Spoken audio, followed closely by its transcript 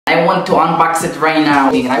I want to unbox it right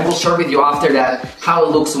now, and I will share with you after that how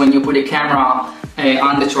it looks when you put a camera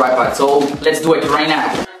on the tripod. So let's do it right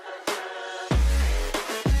now.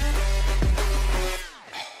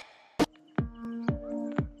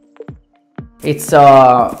 It's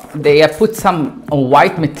they have put some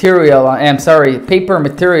white material, paper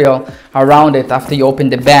material around it after you open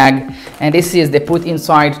the bag, and this is they put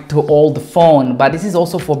inside to hold the phone, but this is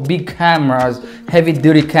also for big cameras, heavy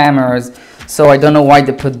duty cameras, so I don't know why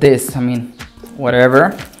they put this. I mean,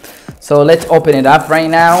 whatever. So let's open it up right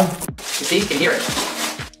now. You see, you can hear it.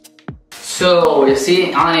 So you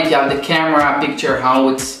see on it you have the camera picture, how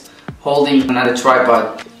it's holding another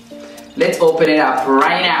tripod. Let's open it up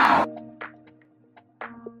right now.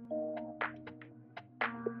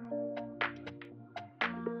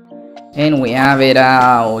 And we have it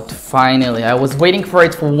out, finally. I was waiting for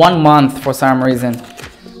it for 1 month for some reason.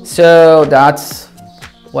 So that's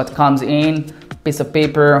what comes in, piece of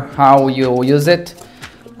paper, how you use it.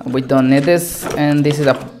 We don't need this. And this is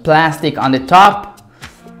a plastic on the top,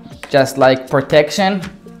 just like protection.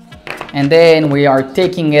 And then we are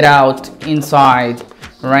taking it out inside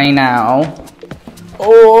right now.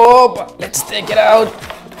 Oh, let's take it out.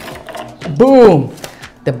 Boom,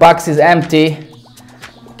 the box is empty.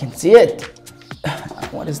 Can see it.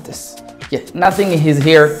 What is this? Yeah, nothing is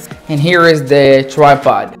here, and here is the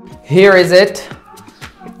tripod. Here is it.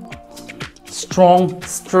 Strong,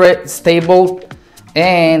 straight, stable,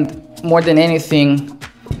 and more than anything,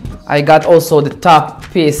 I got also the top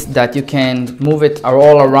piece that you can move it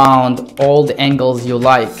all around, all the angles you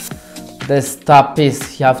like. This top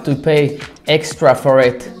piece, you have to pay extra for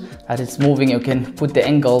it. As it's moving, you can put the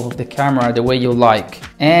angle of the camera the way you like.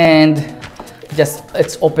 And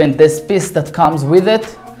let's open this piece that comes with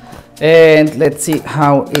it, and let's see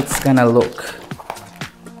how it's gonna look.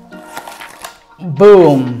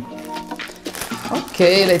 Boom.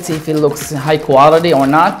 Okay, let's see if it looks high quality or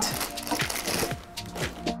not.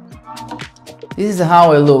 This is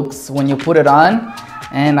how it looks when you put it on,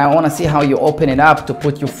 and I want to see how you open it up to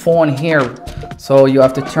put your phone here. So you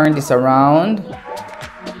have to turn this around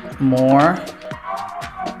more.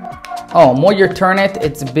 Oh, more you turn it,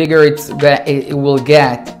 it's bigger it will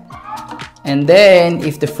get. And then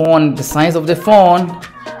if the phone, the size of the phone,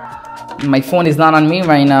 my phone is not on me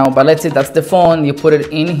right now, but let's say that's the phone, you put it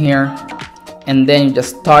in here, and then you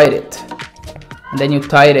just tight it. And then you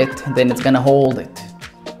tight it, and then it's gonna hold it.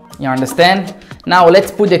 You understand? Now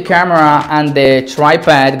let's put the camera on the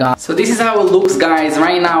tripod. So this is how it looks, guys.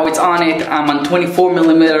 Right now it's on it. I'm on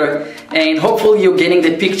 24mm, and hopefully you're getting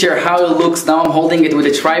the picture how it looks. Now I'm holding it with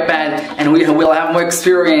a tripod, and we will have more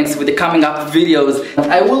experience with the coming up videos.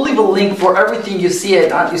 I will leave a link for everything you see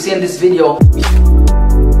in this video.